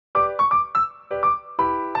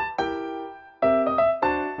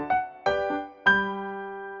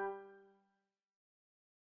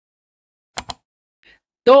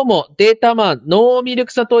どうも、データマン、ノーミル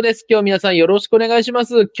ク佐藤です。今日皆さんよろしくお願いしま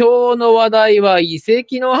す。今日の話題は移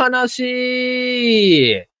籍の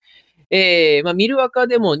話。ミルアカ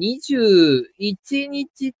でも21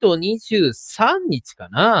日と23日か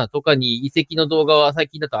なとかに移籍の動画は最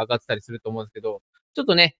近だと上がってたりすると思うんですけど、ちょっ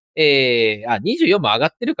とね、24も上が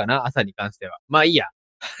ってるかな朝に関しては。まあいいや。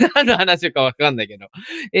何の話かわかんないけど。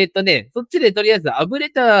そっちでとりあえずあぶ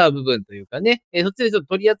れた部分というかね、そっちでちょっと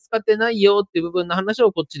取り扱ってないよっていう部分の話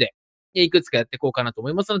をこっちで、いくつかやっていこうかなと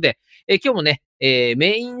思いますので、今日もね、メ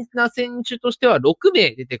インな選手としては6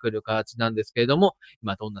名出てくる形なんですけれども、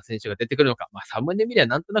今どんな選手が出てくるのか、まあサムネ見りゃ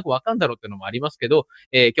なんとなくわかんだろうっていうのもありますけど、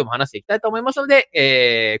今日も話していきたいと思いますの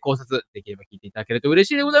で、考察できれば聞いていただけると嬉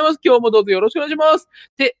しいでございます。今日もどうぞよろしくお願いします。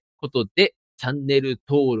ってことで、チャンネル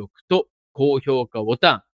登録と高評価ボ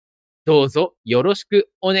タン、どうぞよろしく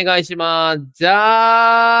お願いします。じ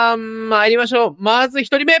ゃあ、参りましょう。まず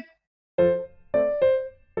一人目。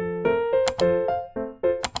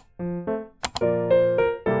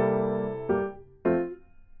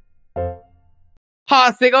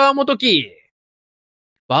長谷川元希。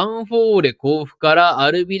バンフォーレ甲府からア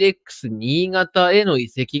ルビレックス新潟への移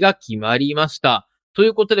籍が決まりました。とい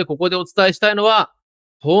うことで、ここでお伝えしたいのは、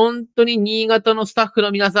本当に新潟のスタッフ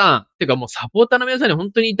の皆さん、てかもうサポーターの皆さんに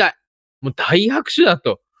本当に言いたい。もう大拍手だ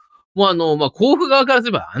と。もう甲府側からす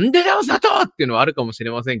れば、なんでだよ、佐藤っていうのはあるかもし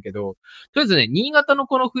れませんけど、とりあえずね、新潟の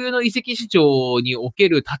この冬の移籍市場におけ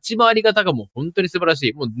る立ち回り方がもう本当に素晴らし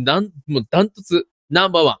い。もうダントツ、ナ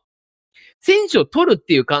ンバーワン。選手を取るっ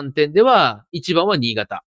ていう観点では、一番は新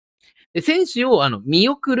潟。で、選手を見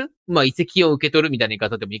送る、移籍を受け取るみたいな言い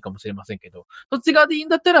方でもいいかもしれませんけど、そっち側でいいん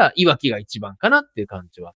だったら、いわきが一番かなっていう感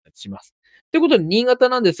じはあったりします。ということで、新潟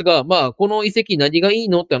なんですが、この移籍何がいい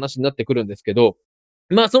のって話になってくるんですけど、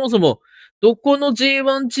そもそも、どこの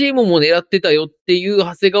J1 チームも狙ってたよっていう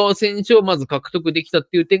長谷川選手をまず獲得できたっ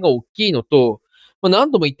ていう点が大きいのと、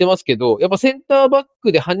何度も言ってますけど、やっぱセンターバッ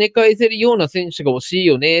クで跳ね返せるような選手が欲しい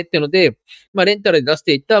よねってので、レンタルで出し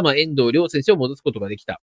ていった、遠藤亮選手を戻すことができ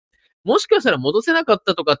た。もしかしたら戻せなかっ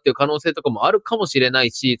たとかっていう可能性とかもあるかもしれない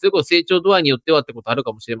し、それこそ成長度合いによってはってことある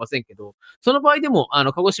かもしれませんけど、その場合でも、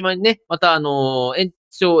鹿児島にね、またレン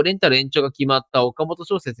タル延長が決まった岡本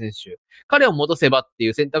翔成選手、彼を戻せばってい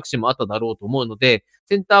う選択肢もあっただろうと思うので、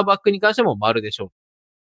センターバックに関しても丸でしょ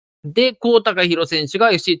う。で、高高弘選手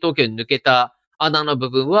が FC 東京に抜けた穴の部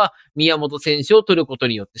分は宮本選手を取ること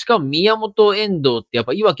によって、しかも宮本遠藤ってやっ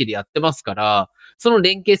ぱいわきでやってますから、その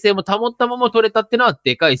連携性も保ったまま取れたってのは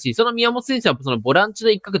でかいし、その宮本選手はそのボランチ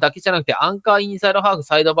の一角だけじゃなくて、アンカー、インサイドハーフ、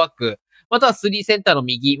サイドバック、またはスリーセンターの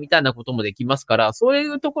右みたいなこともできますから、そうい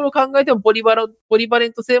うところを考えてもポリバレ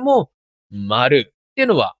ント性も丸っていう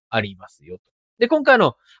のはありますよ。で、今回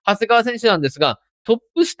の長谷川選手なんですが、トッ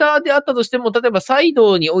プスターであったとしても、例えばサイ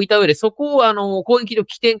ドに置いた上で、そこを攻撃力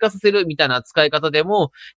起点化させるみたいな使い方で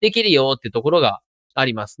もできるよってところがあ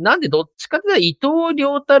ります。なんでどっちかというと伊藤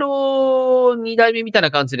良太郎二代目みたい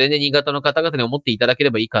な感じでね、新潟の方々に思っていただけ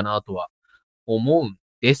ればいいかなとは思うん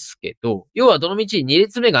ですけど、要はどのみち2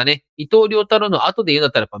列目がね、伊藤良太郎の後で言うんだ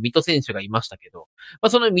ったらやっぱ水戸選手がいましたけど、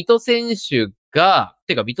その水戸選手が、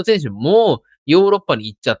水戸選手もヨーロッパに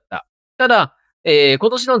行っちゃった。ただ、今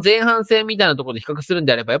年の前半戦みたいなところで比較するん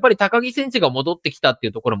であれば、やっぱり高木選手が戻ってきたってい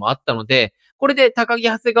うところもあったので、これで高木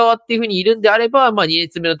長谷川っていう風にいるんであれば、2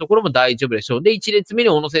列目のところも大丈夫でしょう。で、1列目に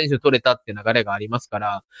小野選手取れたっていう流れがありますか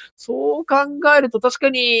ら、そう考えると確か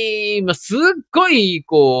に、すっごい、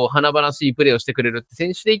華々しいプレーをしてくれるって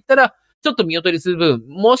選手で言ったら、ちょっと見劣りする分、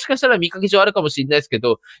もしかしたら見かけ上あるかもしれないですけ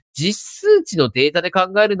ど、実数値のデータで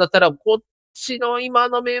考えるんだったら、こっちの今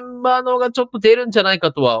のメンバーの方がちょっと出るんじゃない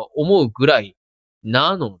かとは思うぐらい、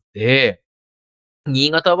なので、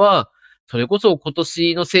新潟は、それこそ今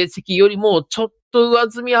年の成績よりもちょっと上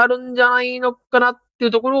積みあるんじゃないのかなってい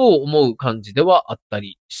うところを思う感じではあった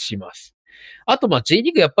りします。あと、J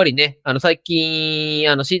リーグやっぱりね、最近、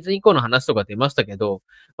シーズン以降の話とか出ましたけど、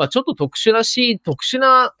ちょっと特殊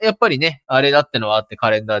な、やっぱりね、あれだってのはあって、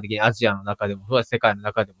カレンダー的にアジアの中でもそうだし、世界の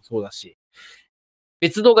中でもそうだし、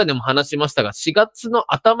別動画でも話しましたが、4月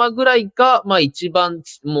の頭ぐらいが、一番、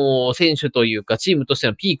もう、選手というか、チームとして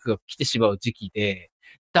のピークが来てしまう時期で、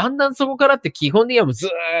だんだんそこからって基本的にはもうず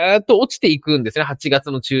ーっと落ちていくんですね。8月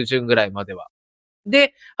の中旬ぐらいまでは。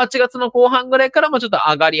で、8月の後半ぐらいから、ちょっと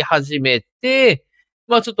上がり始めて、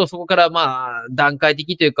ちょっとそこから、段階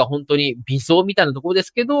的というか、本当に微増みたいなところです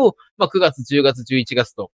けど、9月、10月、11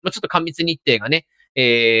月と、ちょっと過密日程がね、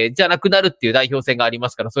じゃなくなるっていう代表戦がありま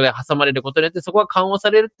すから、それ挟まれることによって、そこが緩和さ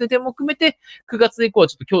れるって点も含めて、9月以降は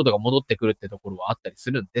ちょっと強度が戻ってくるってところはあったりす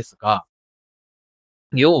るんですが、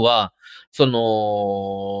要は、そ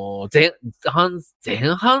の、前半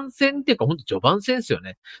戦っていうか、ほんと序盤戦ですよ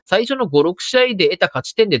ね。最初の5、6試合で得た勝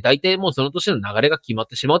ち点で大体もうその年の流れが決まっ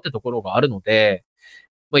てしまうってところがあるので、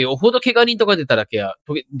まあ、よほど怪我人とか出ただけは、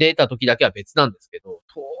出た時だけは別なんですけど、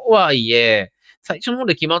とはいえ、最初の方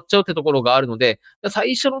で決まっちゃうってところがあるので、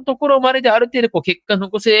最初のところまでである程度こう結果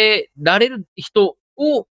残せられる人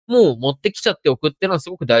をもう持ってきちゃっておくっていうのはす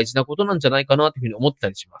ごく大事なことなんじゃないかなというふうに思ってた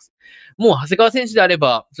りします。もう長谷川選手であれ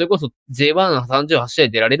ば、それこそ J138 試合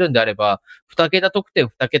出られるんであれば、2桁得点、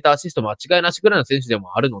2桁アシスト間違いなしぐらいの選手で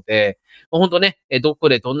もあるので、本当ね、どこ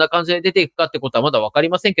でどんな感じで出ていくかってことはまだわかり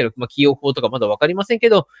ませんけど、まあ、起用法とかまだわかりませんけ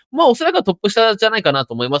ど、まあ、おそらくはトップ下じゃないかな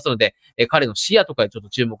と思いますので、彼の視野とかにちょっと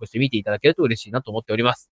注目して見ていただけると嬉しいなと思っており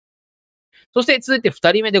ます。そして続いて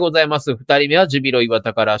二人目でございます。二人目はジュビロ磐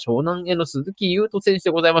田から湘南への鈴木優斗選手で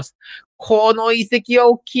ございます。この移籍は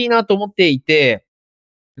大きいなと思っていて、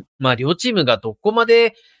まあ両チームがどこま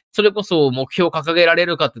でそれこそ目標を掲げられ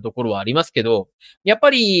るかってところはありますけど、やっぱ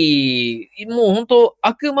りもう本当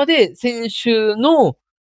あくまで選手の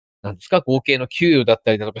なんですか、合計の給与だっ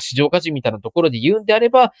たりだとか市場価値みたいなところで言うんであれ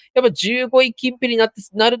ば、やっぱ15位近辺に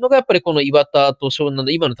なるのがやっぱりこの岩田と湘南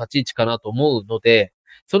の今の立ち位置かなと思うので、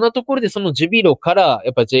そんなところでそのジュビロから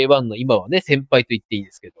やっぱ J1 の今はね、先輩と言っていい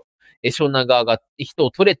ですけど、湘南側が人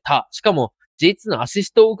を取れた、しかも J2 のアシ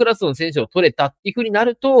ストクラスの選手を取れたっていう風にな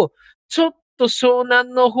ると、ちょっと湘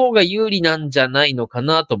南の方が有利なんじゃないのか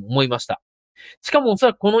なとも思いました。しかもおそ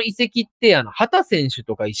らくこの移籍って、畑選手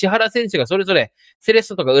とか石原選手がそれぞれセレッ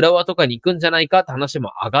ソとか浦和とかに行くんじゃないかって話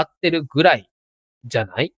も上がってるぐらいじゃ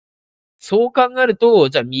ない？そう考えると、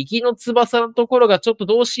じゃあ右の翼のところがちょっと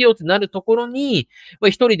どうしようってなるところに、まあ、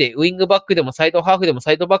一人でウィングバックでもサイドハーフでも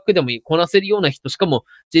サイドバックでもこなせるような人、しかも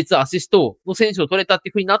実はアシストの選手を取れたって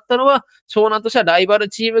いう風になったのは、湘南としてはライバル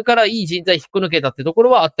チームからいい人材引っこ抜けたってとこ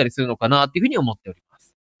ろはあったりするのかなっていう風に思っておりま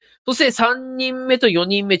す。そして3人目と4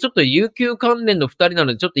人目、ちょっと有給関連の2人な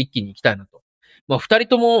ので、ちょっと一気に行きたいなと。まあ、2人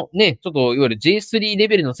ともね、ちょっといわゆる J3 レ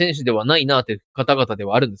ベルの選手ではないなという方々で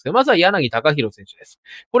はあるんですけど、まずは柳貴弘選手です。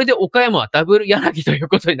これで岡山はダブル柳という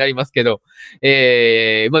ことになりますけど、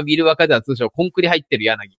まあ、ミルアカでは通称コンクリ入ってる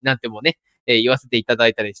柳なんてもね、言わせていただ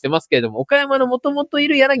いたりしてますけれども、岡山の元々い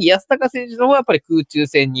る柳安隆選手の方はやっぱり空中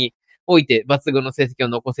戦において抜群の成績を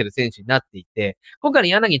残せる選手になっていて、今回の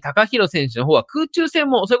柳貴弘選手の方は空中戦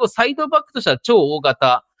も、それこそサイドバックとしては超大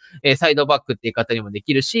型、サイドバックって言い方にもで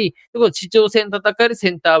きるし、地上戦戦えるセ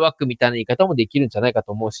ンターバックみたいな言い方もできるんじゃないか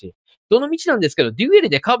と思うし、どの道なんですけど、デュエル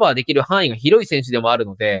でカバーできる範囲が広い選手でもある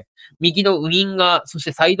ので、右のウィンガー、そし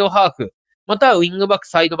てサイドハーフ、またはウィングバック、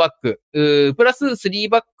サイドバック、プラス3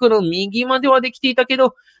バックの右まではできていたけ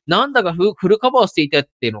ど、なんだかフルカバーしていたっ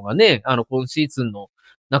ていうのがね、今シーズンの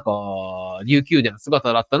なんか、琉球での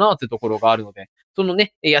姿だったなってところがあるので、その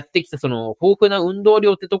ね、やってきたその豊富な運動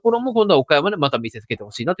量ってところも今度は岡山でまた見せつけて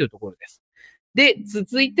ほしいなというところです。で、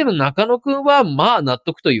続いての中野くんは、まあ納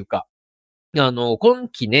得というか、今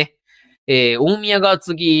季ね、大宮が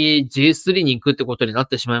次 J3 に行くってことになっ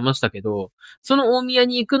てしまいましたけど、その大宮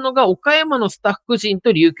に行くのが岡山のスタッフ陣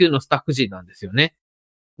と琉球のスタッフ陣なんですよね。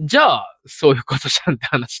じゃあ、そういうことじゃんって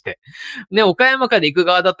話で。ね、岡山から行く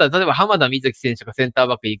側だったら、例えば浜田瑞希選手がセンター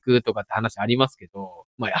バック行くとかって話ありますけど、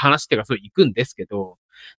まあ話っていうかそう行くんですけど、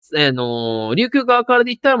琉球側からで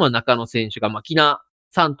言ったら、まあ中野選手が、まあ木名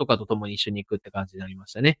さんとかと共に一緒に行くって感じになりま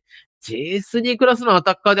したね。J3 クラスのア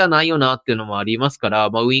タッカーではないよなっていうのもありますから、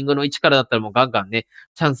まあウィングの位置からだったらもうガンガンね、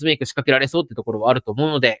チャンスメイク仕掛けられそうってところはあると思う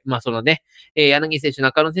ので、まあそのね、柳選手、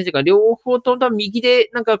中野選手が両方とも右で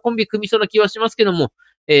なんかコンビ組みそうな気はしますけども、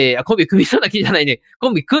コンビ組みそうな気じゃないね。コ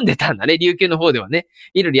ンビ組んでたんだね。琉球の方ではね。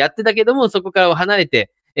いろいろやってたけども、そこから離れ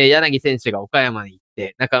て、柳選手が岡山に行っ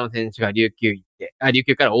て、中野選手が琉球行って、琉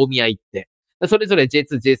球から大宮行って、それぞれ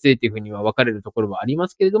J2、J3 っていう風には分かれるところはありま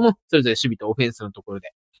すけれども、それぞれ守備とオフェンスのところ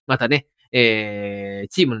で、またね、チ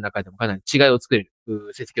ームの中でもかなり違いを作れ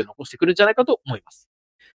る、成績を残してくるんじゃないかと思います。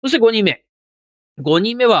そして5人目。5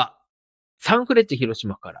人目は、サンフレッチェ広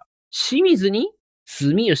島から、清水に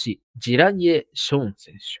住吉ジラニエ・ショーン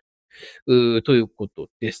選手。ということ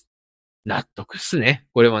です。納得っすね。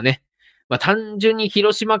これはね。まあ単純に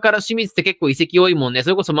広島から清水って結構移籍多いもんね。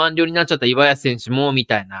それこそ満了になっちゃった岩安選手も、み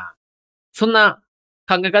たいな。そんな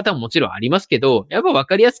考え方ももちろんありますけど、やっぱわ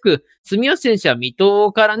かりやすく、住吉選手は水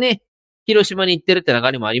戸からね、広島に行ってるって流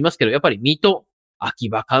れもありますけど、やっぱり水戸、秋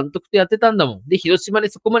葉監督とやってたんだもん。で、広島で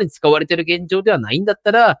そこまで使われてる現状ではないんだっ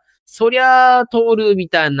たら、そりゃあ、通るみ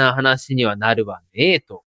たいな話にはなるわね、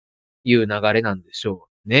という流れなんでしょ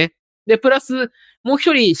うね。で、プラス、もう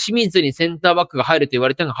一人、清水にセンターバックが入ると言わ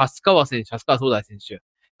れたのが、蓮川選手、蓮川壮大選手。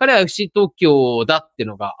彼は FC 東京だって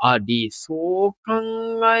のがあり、そう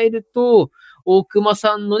考えると、大熊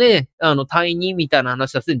さんのね、退任みたいな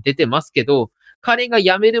話はすでに出てますけど、彼が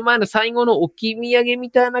辞める前の最後の置き土産み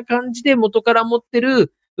たいな感じで元から持って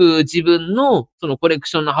る、自分のそのコレク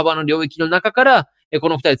ションの幅の領域の中から、こ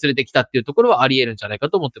の二人連れてきたっていうところはあり得るんじゃないか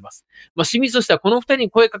と思ってます。まあ、清水としてはこの二人に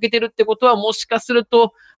声かけてるってことは、もしかする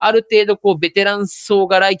と、ある程度ベテラン層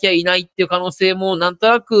が来季はいないっていう可能性もなんと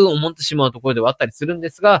なく思ってしまうところではあったりするんで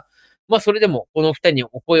すが、まあ、それでも、この二人に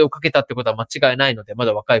お声をかけたってことは間違いないので、ま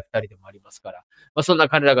だ若い二人でもありますから。まあ、そんな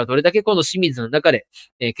彼らがどれだけこの清水の中で、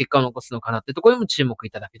結果を残すのかなってところにも注目い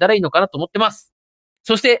ただけたらいいのかなと思ってます。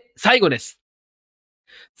そして、最後です。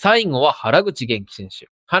最後は原口元気選手。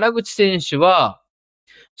原口選手は、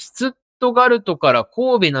シュツットガルトから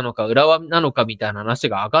神戸なのか浦和なのかみたいな話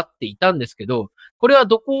が上がっていたんですけど、これは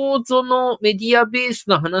どこぞのメディアベース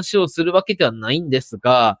の話をするわけではないんです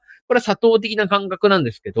が、これは佐藤的な感覚なん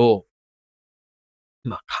ですけど、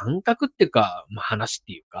まあ感覚っていうか、まあ話っ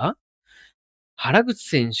ていうか、原口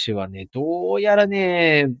選手はね、どうやら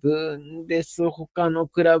ね、ブンデス他の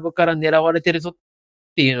クラブから狙われてるぞっ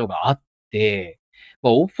ていうのがあって、ま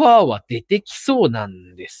あ、オファーは出てきそうな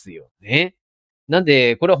んですよね。なん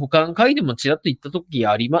で、これは他の回でもちらっと言った時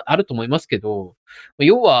あると思いますけど、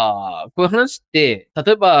要は、こういう話って、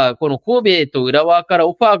例えば、この神戸と浦和から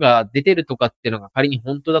オファーが出てるとかっていうのが仮に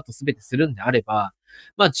本当だと全てするんであれば、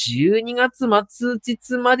まあ、12月末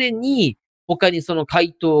日までに、他にその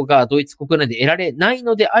回答がドイツ国内で得られない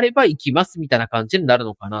のであれば行きますみたいな感じになる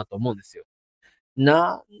のかなと思うんですよ。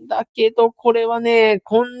なんだけど、これはね、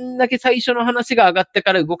こんだけ最初の話が上がって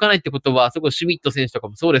から動かないってことは、そこシュミット選手とか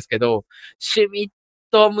もそうですけど、シュミッ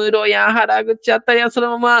ト、室や原口あたりはそ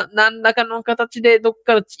のまま何らかの形でどっ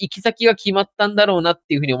かの行き先が決まったんだろうなっ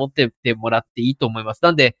ていうふうに思っててもらっていいと思います。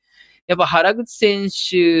なんで、やっぱ原口選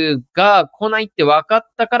手が来ないって分か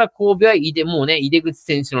ったから神戸はもうね、井出口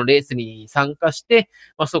選手のレースに参加して、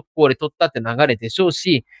まあ速攻で取ったって流れでしょう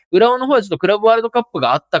し、浦和の方はちょっとクラブワールドカップ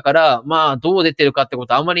があったから、まあどう出てるかってこ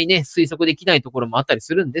とはあんまりね、推測できないところもあったり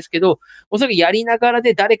するんですけど、おそらくやりながら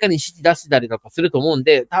で誰かに指示出してたりとかすると思うん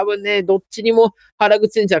で、多分ね、どっちにも原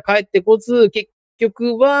口選手は帰ってこず、結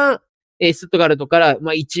局は、スットガルトから、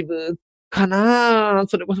まあ一部かな、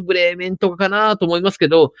それこそブレーメンとかかなと思いますけ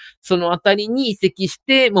ど、そのあたりに移籍し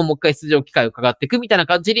て、もう一回出場機会を伺っていくみたいな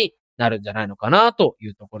感じになるんじゃないのかなとい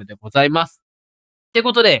うところでございます。って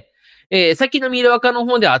ことで、さっきのミルアカの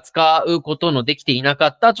方で扱うことのできていなか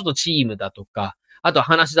ったちょっとチームだとか、あと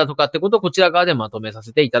話だとかってことをこちら側でまとめさ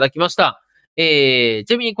せていただきました。ち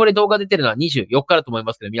なみにこれ動画出てるのは24日だと思い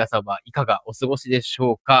ますけど、皆さんはいかがお過ごしでし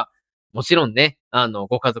ょうか？もちろんね、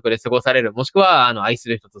ご家族で過ごされる、もしくは、愛す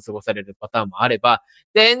る人と過ごされるパターンもあれば、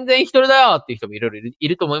全然一人だよっていう人もいろいろい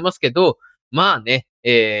ると思いますけど、まあね、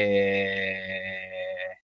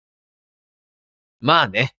まあ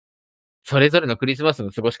ね、それぞれのクリスマス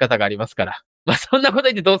の過ごし方がありますから。まあそんなこと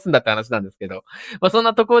言ってどうすんだって話なんですけど。まあそん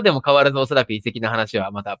なところでも変わらずおそらく遺跡の話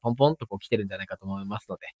はまたポンポンと来てるんじゃないかと思います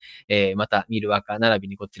ので、また見るわか並び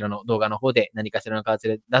にこちらの動画の方で何かしらの形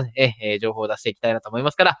で情報を出していきたいなと思い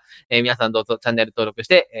ますから、皆さんどうぞチャンネル登録し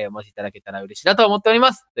て、お待ちいただけたら嬉しいなと思っており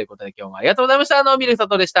ます。ということで今日もありがとうございました。ミルク佐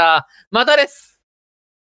藤でした。またです。